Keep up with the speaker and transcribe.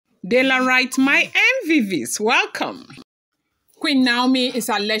Dela writes, my MVVs, welcome. Queen Naomi is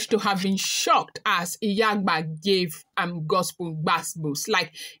alleged to have been shocked as Iyaagbe gave gospel boost.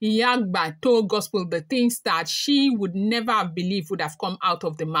 Like Iyaagbe told gospel the things that she would never have believed would have come out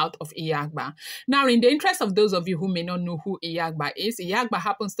of the mouth of Iyaagbe. Now, in the interest of those of you who may not know who Iyaagbe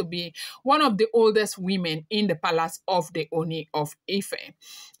happens to be one of the oldest women in the palace of the Ooni of Ife.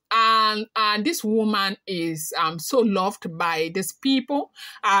 And this woman is so loved by these people.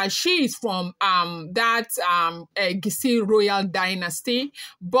 She is from that Gisi royal dynasty,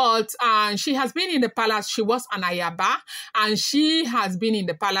 but she has been in the palace. She was an Ayaba, and she has been in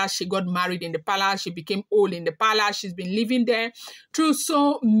the palace. She got married in the palace. She became old in the palace. She's been living there through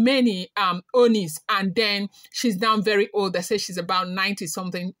so many Onis, and then she's now very old. They say she's about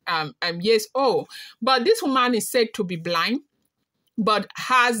 90-something years old. But this woman is said to be blind, but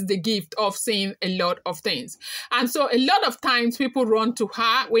has the gift of seeing a lot of things. And so a lot of times people run to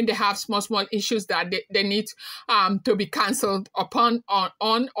her when they have small issues that they need to be cancelled upon or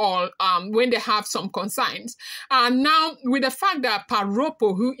when they have some concerns. And now with the fact that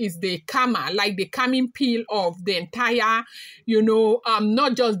Paropo, who is the Kama, like the calming pill of the entire,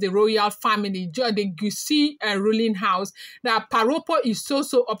 not just the royal family, just the Gusi ruling house, that Paropo is so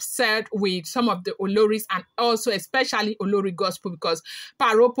upset with some of the Oloris and also especially Olori Gospel, because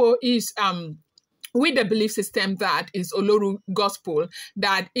Paropo is with the belief system that is Oloru gospel,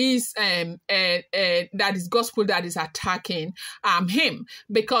 that is gospel that is attacking him,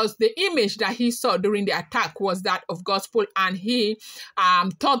 because the image that he saw during the attack was that of gospel, and he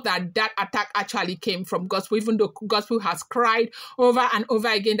thought that attack actually came from gospel, even though gospel has cried over and over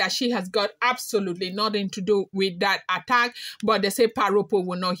again that she has got absolutely nothing to do with that attack, but they say Paropo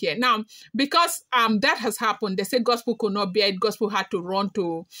will not hear. Now, because that has happened, they say gospel could not bear it. Gospel had to run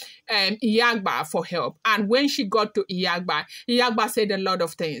to Iyaagbe for help. And when she got to Iyaagbe said a lot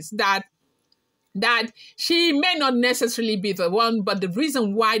of things that she may not necessarily be the one, but the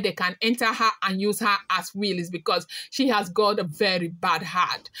reason why they can enter her and use her as will is because she has got a very bad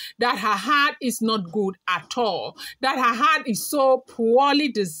heart, that her heart is not good at all, that her heart is so poorly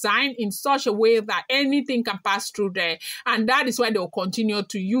designed in such a way that anything can pass through there. And that is why they will continue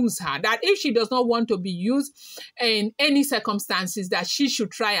to use her, that if she does not want to be used in any circumstances, that she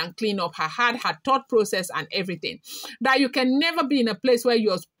should try and clean up her heart, her thought process and everything. That you can never be in a place where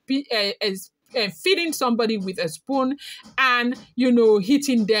you're feeding somebody with a spoon and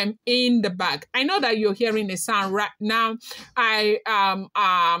hitting them in the back. I know that you're hearing a sound right now. I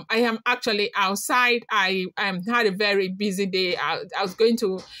am actually outside. I had a very busy day. I was going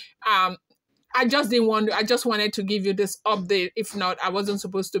to I just wanted to give you this update. If not, I wasn't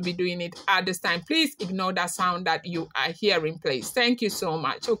supposed to be doing it at this time. Please ignore that sound that you are hearing, please. Thank you so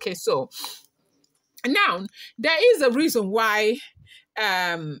much. Okay, so now there is a reason why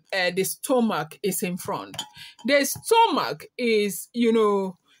the stomach is in front. The stomach is,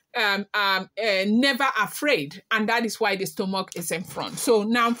 never afraid, and that is why the stomach is in front. So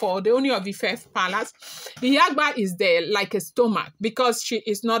now for the Ooni of Ife Palace, Iyaagbe is there like a stomach because she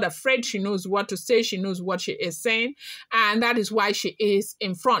is not afraid. She knows what to say. She knows what she is saying, and that is why she is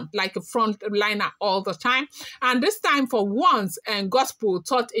in front, like a front liner all the time. And this time, for once, Gospel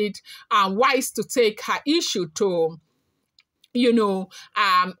thought it wise to take her issue to Iyaagbe,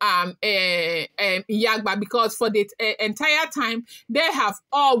 because for the entire time they have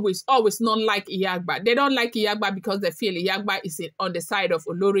always not liked Iyaagbe. They don't like Iyaagbe because they feel Iyaagbe is on the side of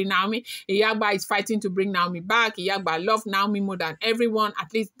Olori Naomi. Iyaagbe is fighting to bring Naomi back. Iyaagbe loves Naomi more than everyone.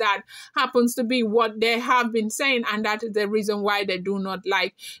 At least that happens to be what they have been saying, and that is the reason why they do not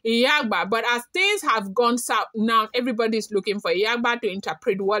like Iyaagbe. But as things have gone south, now everybody is looking for Iyaagbe to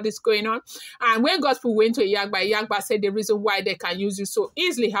interpret what is going on. And when Gospel went to Iyaagbe said the reason why they can use you so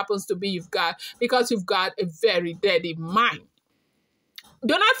easily happens to be because you've got a very dirty mind.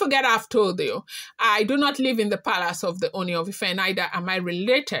 Do not forget, I've told you, I do not live in the palace of the Ooni of Ife, neither am I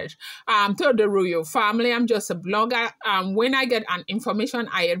related to the royal family. I'm just a blogger. When I get an information,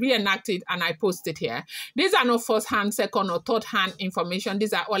 I reenact it and I post it here. These are not first-hand, second, or third-hand information.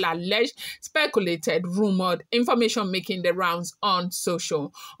 These are all alleged, speculated, rumored information making the rounds on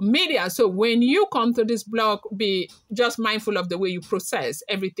social media. So when you come to this blog, be just mindful of the way you process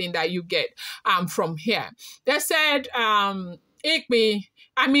everything that you get from here. They said, Iyaagbe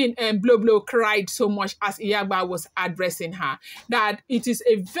Blow Blow cried so much as Iyaagbe was addressing her, that it is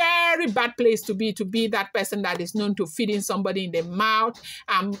a very bad place to be that person that is known to feeding somebody in the mouth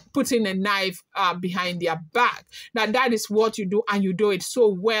and putting a knife behind their back. That is what you do, and you do it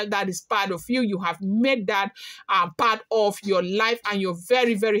so well. That is part of you. You have made that part of your life, and you're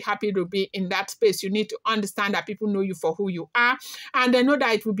very, very happy to be in that space. You need to understand that people know you for who you are, and they know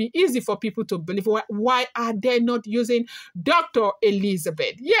that it will be easy for people to believe. Why are they not using Dr.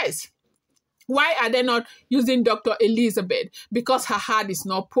 Elizabeth? Yes. Why are they not using Dr. Elizabeth? Because her heart is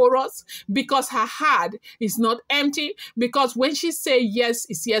not porous, because her heart is not empty, because when she says yes,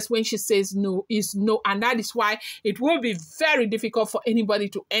 it's yes, when she says no, it's no. And that is why it will be very difficult for anybody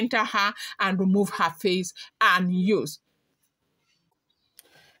to enter her and remove her face and use.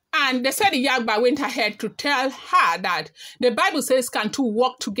 And they said Iyaagbe went ahead to tell her that the Bible says, can two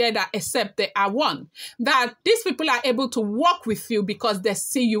walk together except they are one? That these people are able to walk with you because they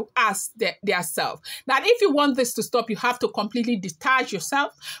see you as their self. That if you want this to stop, you have to completely detach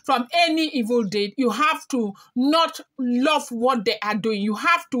yourself from any evil deed. You have to not love what they are doing. You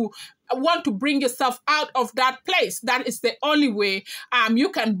have to want to bring yourself out of that place. That is the only way you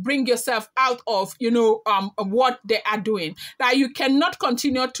can bring yourself out of, what they are doing. That you cannot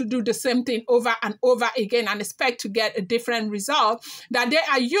continue to do the same thing over and over again and expect to get a different result. That they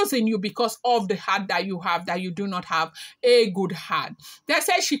are using you because of the heart that you have, that you do not have a good heart. They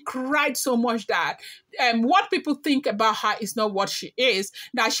said she cried so much that what people think about her is not what she is,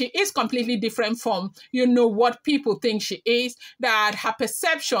 that she is completely different from, what people think she is, that her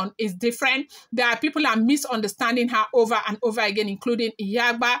perception is different, that people are misunderstanding her over and over again, including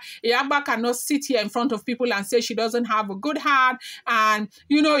Iyaagbe. Iyaagbe cannot sit here in front of people and say she doesn't have a good heart, and,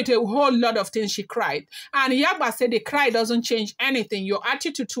 it's a whole lot of things she cried. And Iyaagbe said the cry doesn't change anything. Your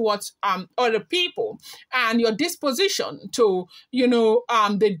attitude towards other people and your disposition to,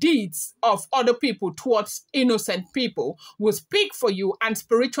 the deeds of other people towards innocent people will speak for you, and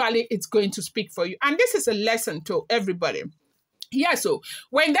spiritually it's going to speak for you. And this is a lesson to everybody. Yeah, so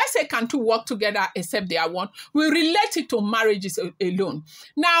when they say can two work together except they are one, we relate it to marriages alone.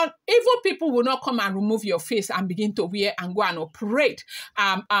 Now, evil people will not come and remove your face and begin to wear and go and operate,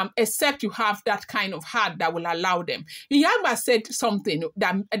 except you have that kind of heart that will allow them. Iyaagbe said something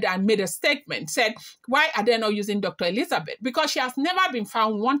that made a statement, said, why are they not using Dr. Elizabeth? Because she has never been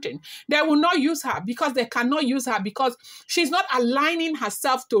found wanting. They will not use her because they cannot use her because she's not aligning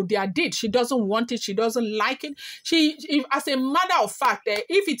herself to their deed. She doesn't want it. She doesn't like it. As a matter of fact,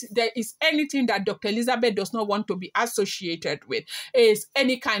 if there is anything that Dr. Elizabeth does not want to be associated with, is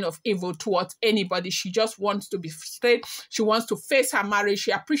any kind of evil towards anybody. She just wants to be straight. She wants to face her marriage. She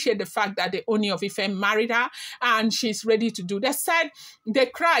appreciates the fact that the Ooni of Ife married her, and she's ready to do. They said they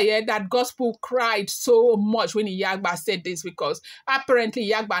cry that gospel cried so much when Iyaagbe said this, because apparently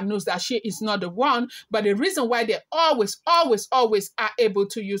Iyaagbe knows that she is not the one, but the reason why they always are able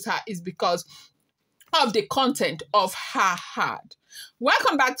to use her is because of the content of her heart.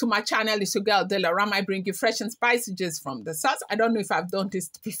 Welcome back to my channel. It's your girl Delaram. I bring you fresh and spicy gist from the source. I don't know if I've done this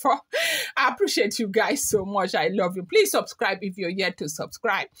before. I appreciate you guys so much. I love you. Please subscribe if you're yet to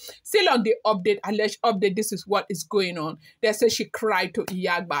subscribe. Still on the update, alleged update. This is what is going on. They say she cried to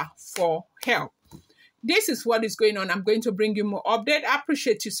Iyaagbe for help. This is what is going on. I'm going to bring you more update. I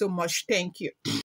appreciate you so much. Thank you.